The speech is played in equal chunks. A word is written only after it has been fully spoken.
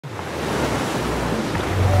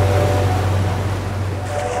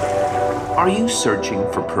Are you searching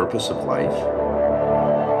for purpose of life?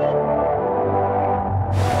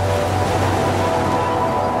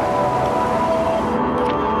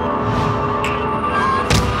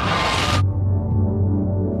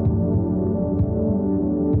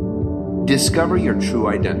 Discover your true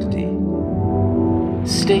identity.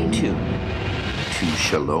 Stay tuned to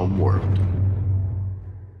Shalom World.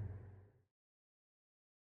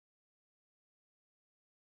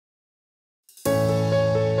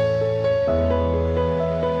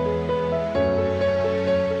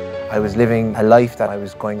 I was living a life that I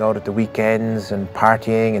was going out at the weekends and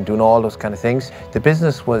partying and doing all those kind of things. The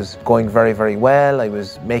business was going very, very well. I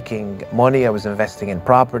was making money. I was investing in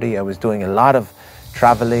property. I was doing a lot of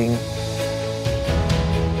traveling.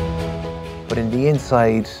 But in the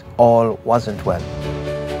inside, all wasn't well.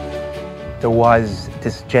 There was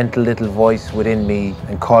this gentle little voice within me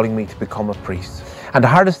and calling me to become a priest. And the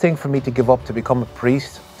hardest thing for me to give up to become a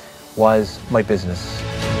priest was my business.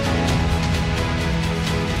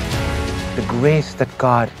 The grace that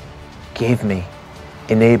God gave me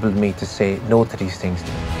enabled me to say no to these things.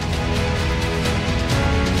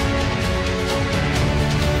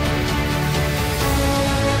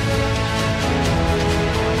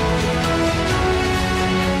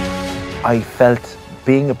 I felt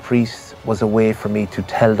being a priest was a way for me to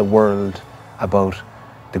tell the world about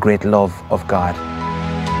the great love of God.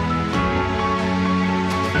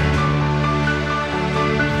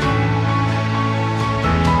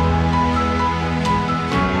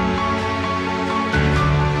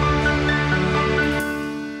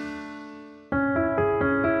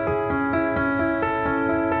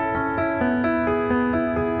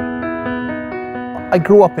 I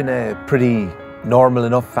grew up in a pretty normal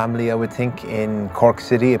enough family, I would think, in Cork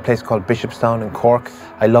City, a place called Bishopstown in Cork.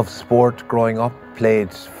 I loved sport growing up,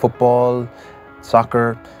 played football,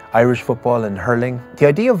 soccer, Irish football and hurling. The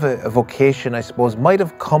idea of a vocation, I suppose, might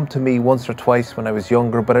have come to me once or twice when I was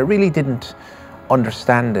younger, but I really didn't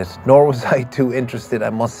understand it, nor was I too interested, I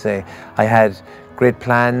must say. I had great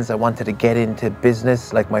plans. I wanted to get into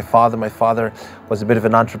business like my father. My father was a bit of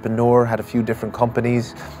an entrepreneur, had a few different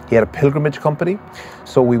companies. He had a pilgrimage company.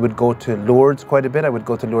 So we would go to Lourdes quite a bit. I would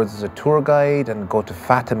go to Lourdes as a tour guide and go to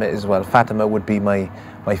Fatima as well. Fatima would be my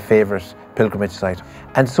favorite pilgrimage site.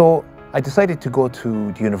 And so I decided to go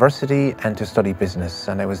to the university and to study business.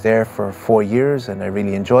 And I was there for 4 years and I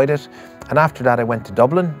really enjoyed it. And after that, I went to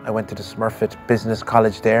Dublin. I went to the Smurfit Business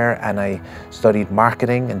College there and I studied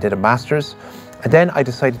marketing and did a master's. And then I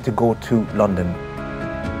decided to go to London.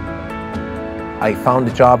 I found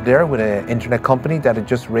a job there with an internet company that had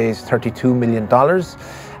just raised $32 million.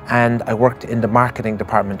 And I worked in the marketing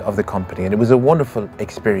department of the company. And it was a wonderful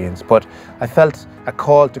experience. But I felt a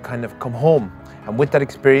call to kind of come home. And with that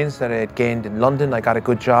experience that I had gained in London, I got a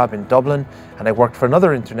good job in Dublin. And I worked for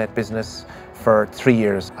another internet business for 3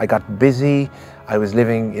 years. I got busy. I was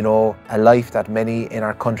living, a life that many in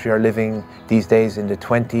our country are living these days in the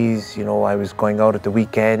 20s. I was going out at the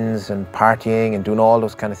weekends and partying and doing all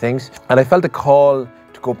those kind of things. And I felt a call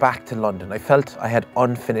to go back to London. I felt I had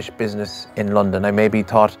unfinished business in London. I maybe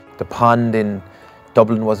thought the pond in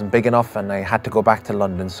Dublin wasn't big enough and I had to go back to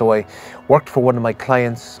London. So I worked for one of my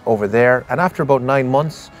clients over there. And after about 9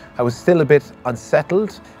 months, I was still a bit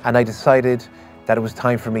unsettled and I decided that it was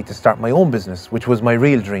time for me to start my own business, which was my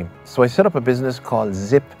real dream. So I set up a business called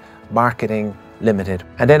Zip Marketing Limited.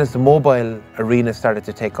 And then as the mobile arena started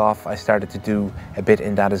to take off, I started to do a bit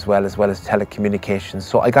in that as well as telecommunications.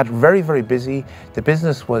 So I got very, very busy. The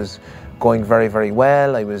business was going very, very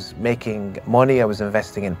well. I was making money. I was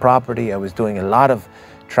investing in property. I was doing a lot of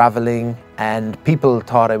traveling and people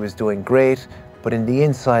thought I was doing great. But in the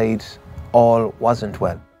inside, all wasn't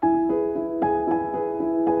well.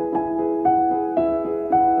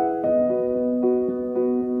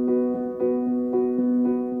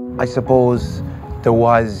 I suppose there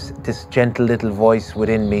was this gentle little voice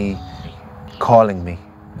within me calling me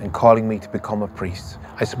to become a priest.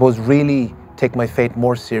 I suppose really take my faith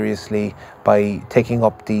more seriously by taking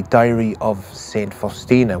up the diary of Saint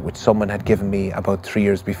Faustina, which someone had given me about 3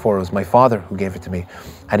 years before. It was my father who gave it to me.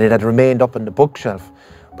 And it had remained up on the bookshelf.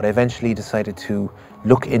 But I eventually decided to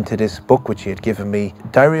look into this book which he had given me,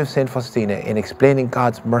 Diary of Saint Faustina, in explaining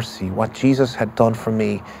God's mercy. What Jesus had done for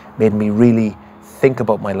me made me really think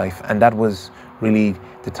about my life. And that was really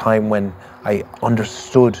the time when I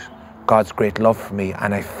understood God's great love for me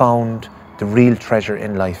and I found the real treasure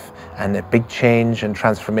in life. And a big change and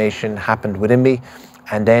transformation happened within me.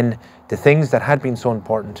 And then the things that had been so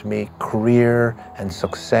important to me, career and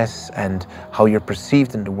success and how you're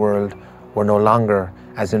perceived in the world, were no longer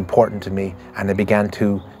as important to me. And I began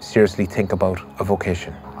to seriously think about a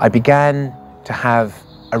vocation. I began to have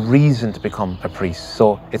a reason to become a priest.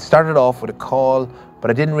 So it started off with a call, but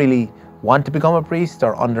I didn't really want to become a priest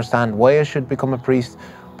or understand why I should become a priest.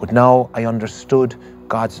 But now I understood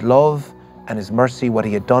God's love and His mercy, what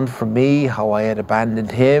He had done for me, how I had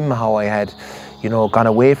abandoned Him, how I had, gone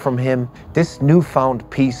away from Him. This newfound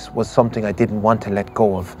peace was something I didn't want to let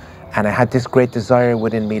go of. And I had this great desire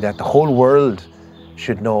within me that the whole world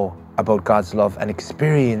should know about God's love and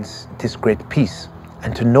experience this great peace,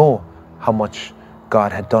 and to know how much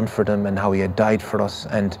God had done for them and how He had died for us.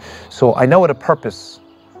 And so I now had a purpose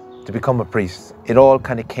to become a priest. It all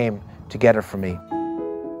kind of came together for me.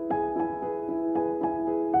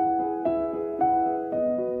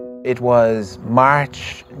 It was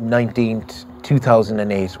March 19th,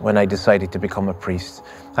 2008 when I decided to become a priest.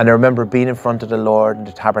 And I remember being in front of the Lord in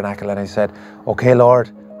the tabernacle, and I said, okay,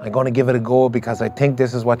 Lord, I'm going to give it a go because I think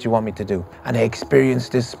this is what you want me to do. And I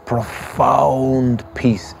experienced this profound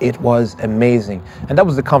peace. It was amazing. And that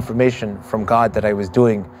was the confirmation from God that I was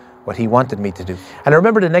doing what He wanted me to do. And I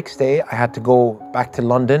remember the next day I had to go back to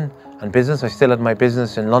London on business. I still had my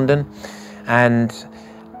business in London. And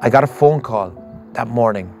I got a phone call that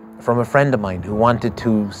morning from a friend of mine who wanted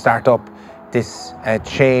to start up this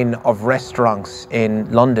chain of restaurants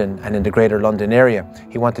in London and in the greater London area.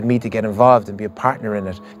 He wanted me to get involved and be a partner in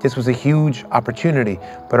it. This was a huge opportunity,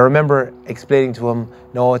 but I remember explaining to him,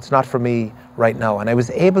 no, it's not for me right now. And I was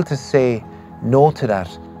able to say no to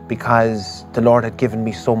that because the Lord had given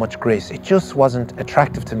me so much grace. It just wasn't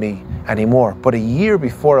attractive to me anymore. But a year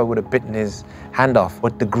before I would have bitten His hand off.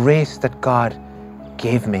 But the grace that God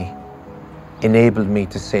gave me enabled me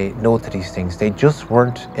to say no to these things. They just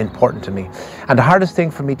weren't important to me. And the hardest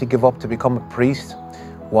thing for me to give up to become a priest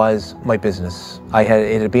was my business.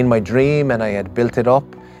 It had been my dream, and I had built it up,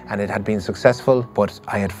 and it had been successful, but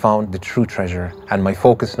I had found the true treasure. And my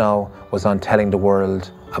focus now was on telling the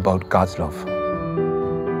world about God's love.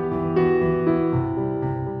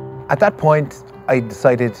 At that point, I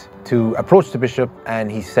decided to approach the bishop,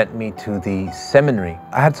 and he sent me to the seminary.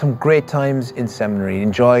 I had some great times in seminary,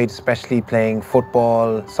 enjoyed especially playing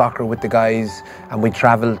football, soccer with the guys, and we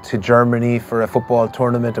traveled to Germany for a football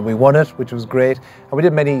tournament and we won it, which was great. And we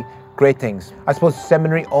did many great things. I suppose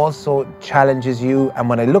seminary also challenges you, and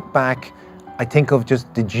when I look back, I think of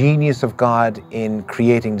just the genius of God in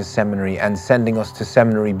creating the seminary and sending us to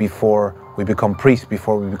seminary before we become priests,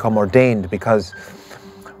 before we become ordained, because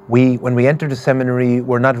when we enter the seminary,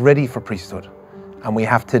 we're not ready for priesthood. And we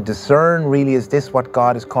have to discern, really, is this what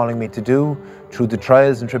God is calling me to do? Through the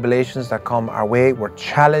trials and tribulations that come our way, we're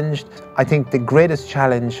challenged. I think the greatest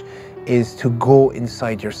challenge is to go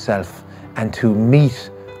inside yourself and to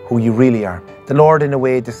meet who you really are. The Lord, in a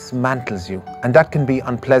way, dismantles you. And that can be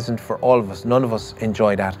unpleasant for all of us. None of us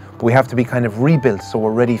enjoy that. But we have to be kind of rebuilt so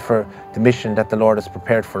we're ready for the mission that the Lord has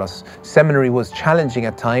prepared for us. Seminary was challenging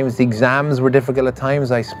at times. The exams were difficult at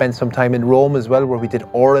times. I spent some time in Rome as well, where we did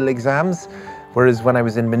oral exams. Whereas when I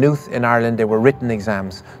was in Maynooth in Ireland, they were written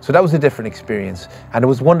exams. So that was a different experience. And it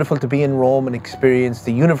was wonderful to be in Rome and experience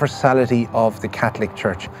the universality of the Catholic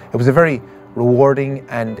Church. It was a very rewarding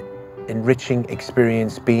and enriching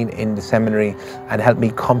experience being in the seminary, and helped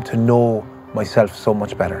me come to know myself so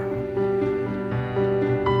much better.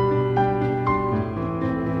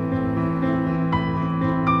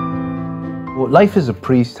 Well, life as a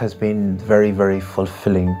priest has been very, very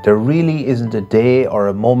fulfilling. There really isn't a day or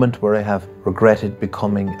a moment where I have regretted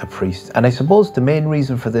becoming a priest. And I suppose the main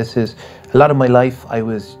reason for this is a lot of my life I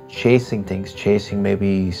was chasing things, chasing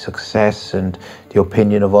maybe success and the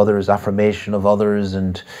opinion of others, affirmation of others,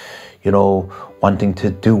 and wanting to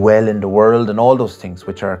do well in the world and all those things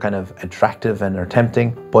which are kind of attractive and are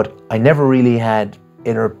tempting. But I never really had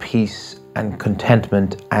inner peace and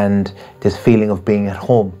contentment and this feeling of being at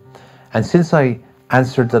home. And since I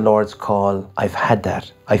answered the Lord's call, I've had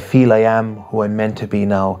that. I feel I am who I'm meant to be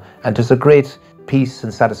now. And there's a great peace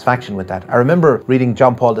and satisfaction with that. I remember reading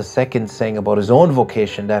John Paul II saying about his own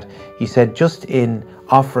vocation that he said just in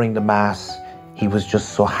offering the Mass, he was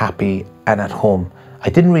just so happy and at home. I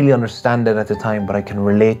didn't really understand it at the time, but I can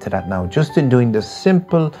relate to that now. Just in doing the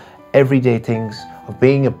simple, everyday things of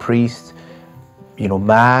being a priest,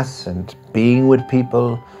 Mass and being with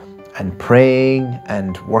people and praying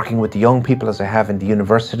and working with the young people as I have in the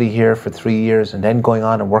university here for 3 years, and then going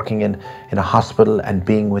on and working in a hospital and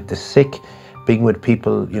being with the sick, being with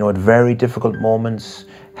people, at very difficult moments,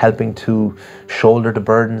 helping to shoulder the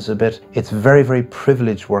burdens a bit. It's very, very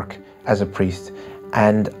privileged work as a priest.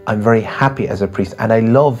 And I'm very happy as a priest, and I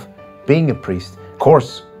love being a priest. Of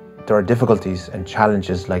course, there are difficulties and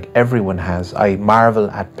challenges like everyone has. I marvel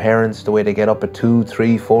at parents, the way they get up at 2,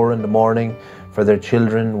 3, 4 in the morning for their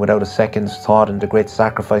children without a second's thought, and the great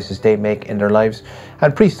sacrifices they make in their lives.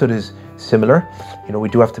 And priesthood is similar. You know, we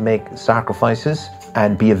do have to make sacrifices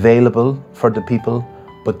and be available for the people,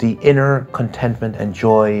 but the inner contentment and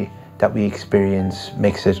joy that we experience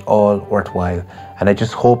makes it all worthwhile. And I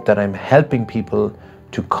just hope that I'm helping people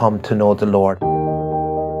to come to know the Lord.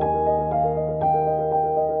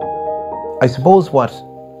 I suppose what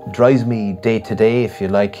drives me day to day, if you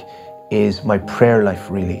like, is my prayer life,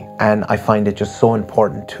 really. And I find it just so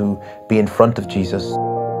important to be in front of Jesus.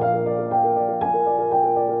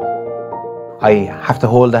 I have to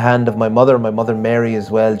hold the hand of my mother Mary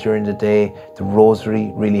as well during the day. The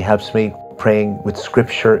rosary really helps me, praying with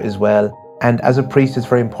scripture as well. And as a priest, it's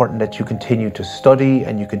very important that you continue to study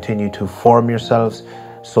and you continue to form yourselves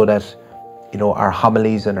so that, you know, our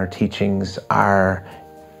homilies and our teachings are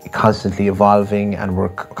constantly evolving and we're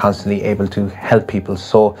constantly able to help people.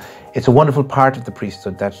 So it's a wonderful part of the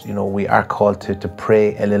priesthood that, you know, we are called to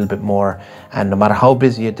pray a little bit more. And no matter how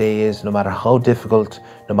busy a day is, no matter how difficult,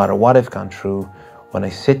 no matter what I've gone through, when I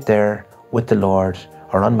sit there with the Lord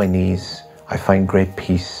or on my knees, I find great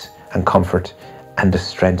peace and comfort and the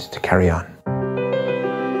strength to carry on.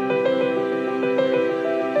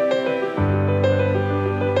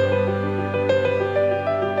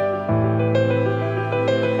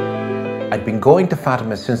 I'd been going to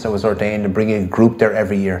Fatima since I was ordained and bringing a group there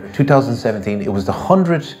every year. 2017, it was the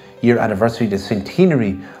 100-year anniversary, the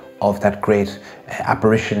centenary of that great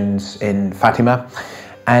apparitions in Fatima.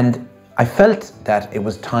 And I felt that it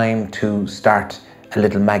was time to start a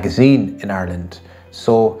little magazine in Ireland.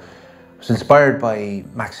 So I was inspired by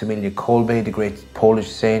Maximilian Kolbe, the great Polish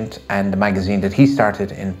saint, and the magazine that he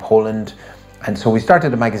started in Poland. And so we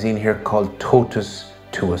started a magazine here called Totus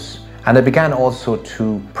Tuus. And I began also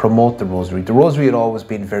to promote the rosary. The rosary had always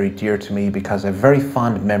been very dear to me because I have very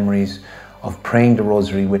fond memories of praying the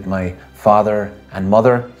rosary with my father and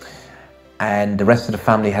mother. And the rest of the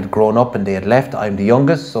family had grown up and they had left. I'm the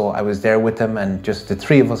youngest, so I was there with them, and just the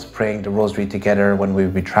three of us praying the rosary together when we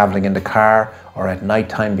would be traveling in the car or at night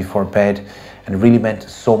time before bed. And it really meant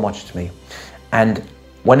so much to me. And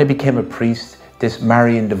when I became a priest, this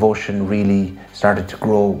Marian devotion really started to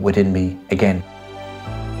grow within me again.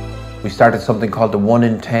 We started something called the 1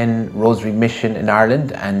 in 10 Rosary Mission in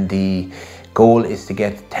Ireland, and the goal is to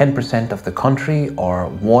get 10% of the country, or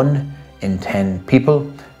 1 in 10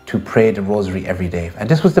 people, to pray the Rosary every day. And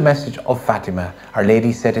this was the message of Fatima. Our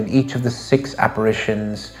Lady said in each of the 6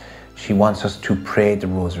 apparitions, she wants us to pray the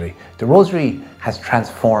Rosary. The Rosary has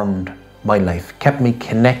transformed my life, kept me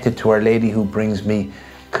connected to Our Lady, who brings me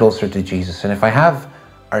closer to Jesus. And if I have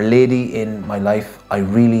Our Lady in my life, I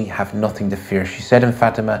really have nothing to fear. She said in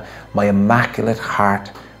Fatima, "My immaculate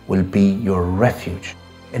heart will be your refuge."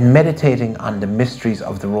 In meditating on the mysteries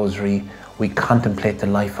of the Rosary, we contemplate the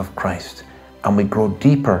life of Christ, and we grow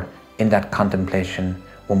deeper in that contemplation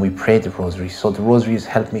when we pray the Rosary. So the Rosary has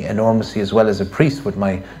helped me enormously, as well as a priest, with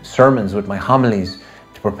my sermons, with my homilies,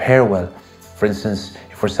 to prepare well. For instance,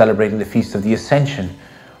 if we're celebrating the Feast of the Ascension,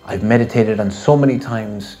 I've meditated on so many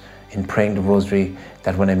times in praying the Rosary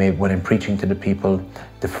that when I'm preaching to the people,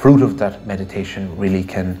 the fruit of that meditation really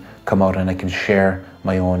can come out, and I can share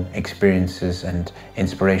my own experiences and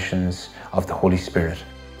inspirations of the Holy Spirit.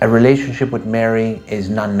 A relationship with Mary is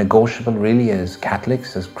non-negotiable, really, as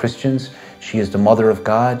Catholics, as Christians. She is the Mother of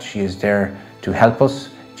God. She is there to help us.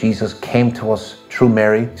 Jesus came to us through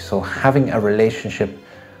Mary. So having a relationship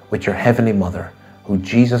with your Heavenly Mother, who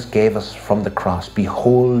Jesus gave us from the cross,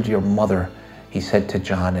 "Behold your mother," he said to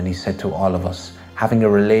John, and he said to all of us. Having a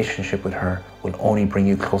relationship with her will only bring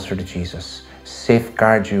you closer to Jesus,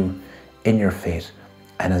 safeguard you in your faith.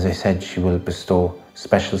 And as I said, she will bestow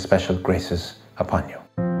special graces upon you.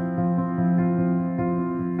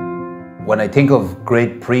 When I think of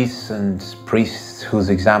great priests and priests whose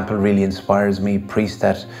example really inspires me, priests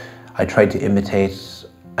that I try to imitate,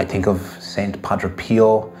 I think of Saint Padre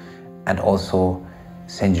Pio and also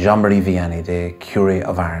Saint Jean-Marie Vianney, the Curé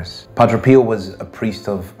of Ars. Padre Pio was a priest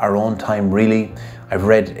of our own time, really. I've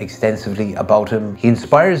read extensively about him. He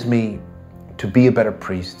inspires me to be a better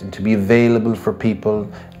priest and to be available for people,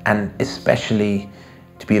 and especially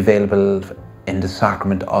to be available in the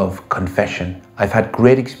sacrament of confession. I've had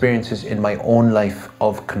great experiences in my own life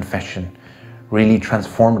of confession, really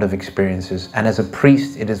transformative experiences. And as a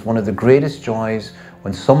priest, it is one of the greatest joys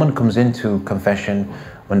when someone comes into confession,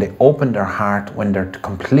 when they open their heart, when they're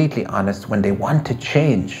completely honest, when they want to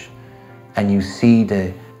change, and you see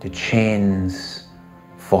the chains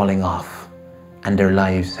falling off, and their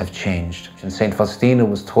lives have changed. And Saint Faustina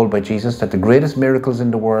was told by Jesus that the greatest miracles in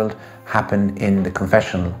the world happen in the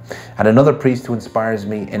confessional. And another priest who inspires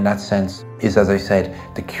me in that sense is, as I said,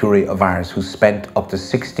 the Curé of Ars, who spent up to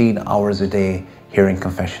 16 hours a day hearing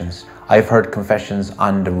confessions. I've heard confessions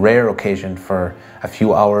on the rare occasion for a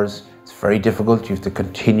few hours. It's very difficult. You have to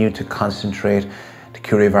continue to concentrate. The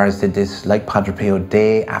Curé of Ars did this, like Padre Pio,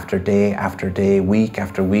 day after day after day, week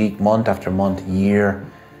after week, month after month, year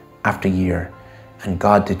after year. And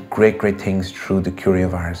God did great, great things through the Curé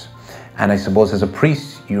of Ars. And I suppose as a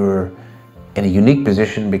priest, you're in a unique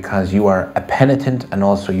position because you are a penitent and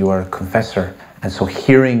also you are a confessor. And so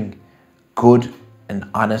hearing good and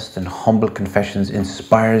honest and humble confessions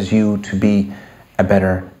inspires you to be a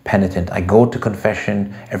better penitent. I go to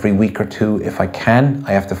confession every week or two if I can.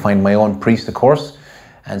 I have to find my own priest, of course,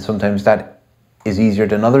 and sometimes that is easier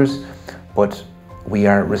than others, but we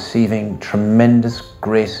are receiving tremendous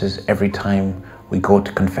graces every time we go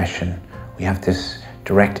to confession. We have this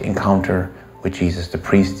direct encounter with Jesus. The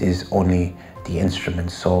priest is only the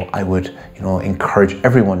instrument. So I would, encourage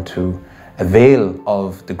everyone to avail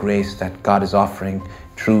of the grace that God is offering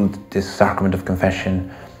through this sacrament of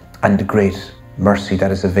confession and the great mercy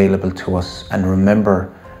that is available to us, and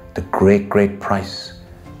remember the great, great price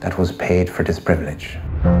that was paid for this privilege.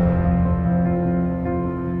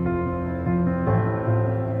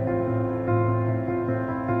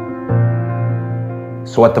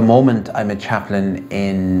 So at the moment, I'm a chaplain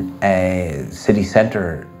in a city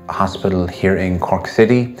centre hospital here in Cork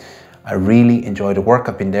City. I really enjoy the work.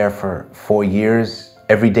 I've been there for 4 years.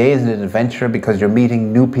 Every day is an adventure because you're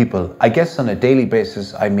meeting new people. I guess on a daily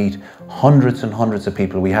basis, I meet hundreds and hundreds of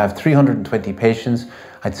people. We have 320 patients.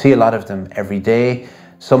 I'd see a lot of them every day.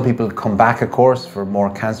 Some people come back, of course, for more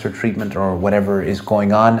cancer treatment or whatever is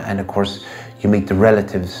going on. And of course, you meet the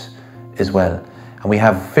relatives as well. And we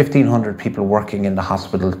have 1,500 people working in the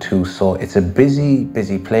hospital too. So it's a busy,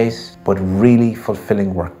 busy place, but really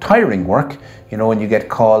fulfilling work. Tiring work, when you get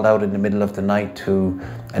called out in the middle of the night to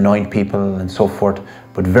anoint people and so forth,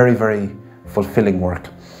 but very, very fulfilling work.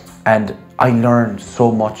 And I learned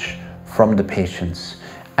so much from the patients.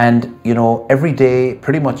 And, every day,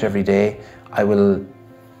 pretty much every day, I will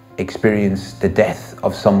experience the death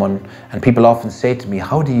of someone, and people often say to me,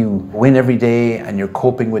 how do you win every day and you're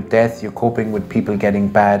coping with death, you're coping with people getting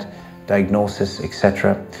bad diagnosis,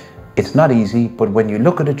 etc. It's not easy, but when you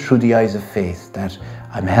look at it through the eyes of faith, that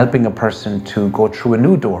I'm helping a person to go through a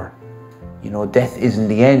new door. Death isn't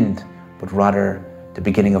the end, but rather the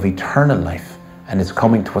beginning of eternal life, and it's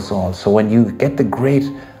coming to us all. So when you get the great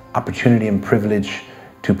opportunity and privilege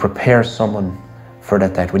to prepare someone for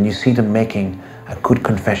that death, when you see them making a good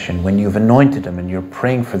confession, when you've anointed them and you're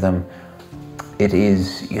praying for them, it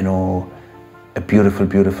is, a beautiful,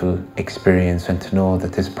 beautiful experience. And to know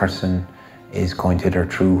that this person is going to their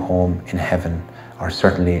true home in heaven, or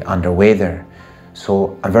certainly on their way there.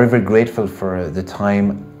 So I'm very, very grateful for the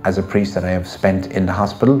time as a priest that I have spent in the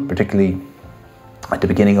hospital, particularly at the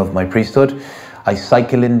beginning of my priesthood. I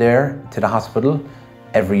cycle in there to the hospital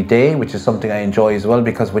every day, which is something I enjoy as well,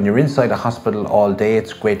 because when you're inside a hospital all day,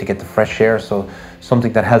 it's great to get the fresh air. So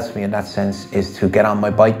something that helps me in that sense is to get on my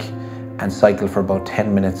bike and cycle for about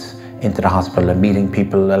 10 minutes into the hospital and meeting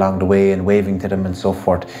people along the way and waving to them and so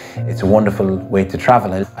forth. It's a wonderful way to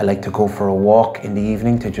travel. I like to go for a walk in the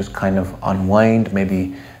evening to just kind of unwind,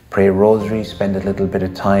 maybe pray a rosary, spend a little bit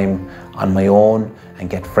of time on my own and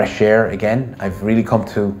get fresh air again. I've really come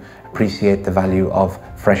to appreciate the value of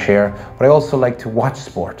fresh air, but I also like to watch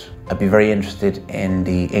sport. I'd be very interested in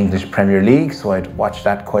the English Premier League, so I'd watch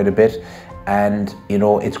that quite a bit. And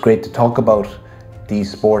it's great to talk about these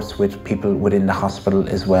sports with people within the hospital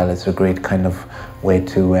as well. It's a great kind of way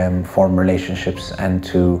to form relationships and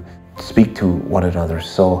to speak to one another.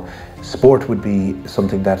 So sport would be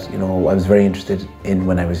something that I was very interested in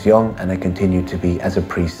when I was young, and I continue to be as a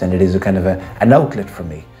priest. And it is a kind of an outlet for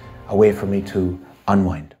me, a way for me to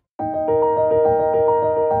unwind.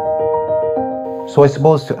 So I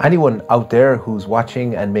suppose to anyone out there who's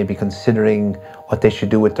watching and maybe considering what they should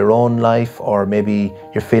do with their own life, or maybe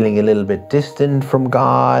you're feeling a little bit distant from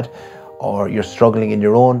God, or you're struggling in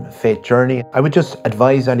your own faith journey, I would just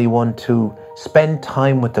advise anyone to spend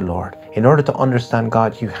time with the Lord. In order to understand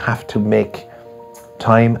God, you have to make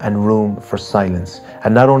time and room for silence,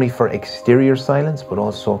 and not only for exterior silence, but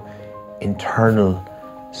also internal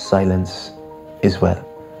silence as well.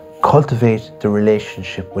 Cultivate the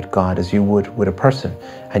relationship with God as you would with a person,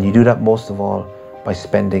 and you do that most of all by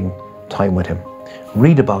spending time with Him.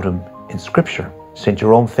 Read about Him in Scripture. St.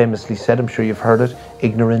 Jerome famously said, I'm sure you've heard it,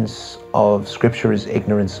 ignorance of Scripture is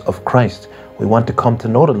ignorance of Christ. We want to come to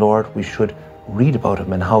know the Lord, we should read about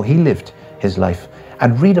Him and how He lived his life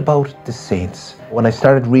and read about the saints. When I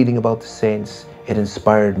started reading about the saints, it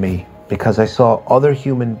inspired me because I saw other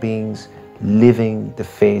human beings living the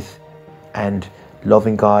faith and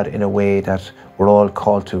loving God in a way that we're all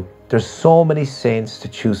called to. There's so many saints to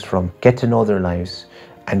choose from. Get to know their lives,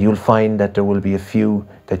 and you'll find that there will be a few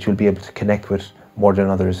that you'll be able to connect with more than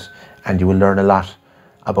others, and you will learn a lot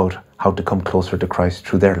about how to come closer to Christ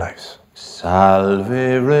through their lives.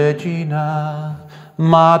 Salve Regina,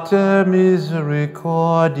 Mater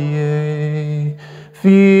Misericordiae,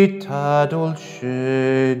 vita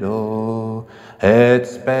dulcedo, et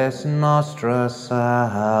spes nostra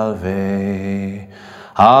salve.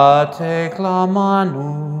 A te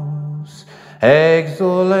clamamus,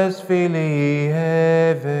 exules filii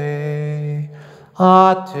Eve,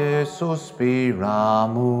 a te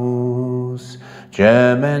suspiramus,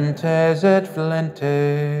 gementes et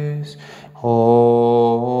flentes,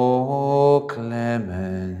 O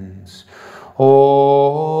clemens,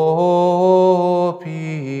 O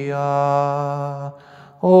pia,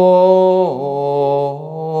 O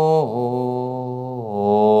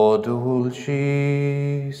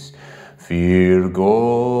dulcis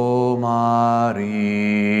Virgo Maria.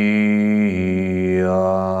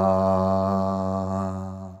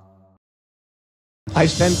 I've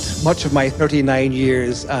spent much of my 39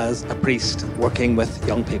 years as a priest working with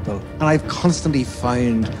young people, and I've constantly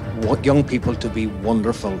found young people to be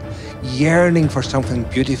wonderful, yearning for something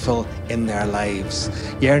beautiful in their lives,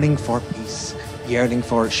 yearning for peace, yearning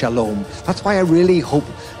for shalom. That's why I really hope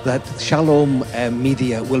that Shalom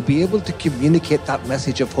Media will be able to communicate that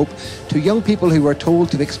message of hope to young people who are told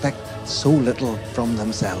to expect so little from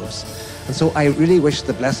themselves. And so I really wish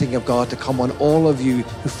the blessing of God to come on all of you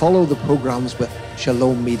who follow the programs with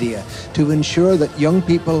Shalom Media, to ensure that young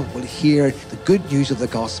people will hear the good news of the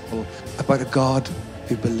gospel about a God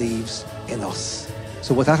who believes in us.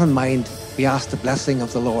 So with that in mind, we ask the blessing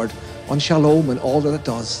of the Lord on Shalom and all that it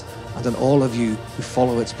does, and on all of you who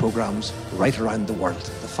follow its programs right around the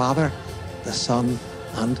world. The Father, the Son,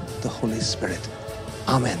 and the Holy Spirit.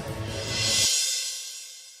 Amen.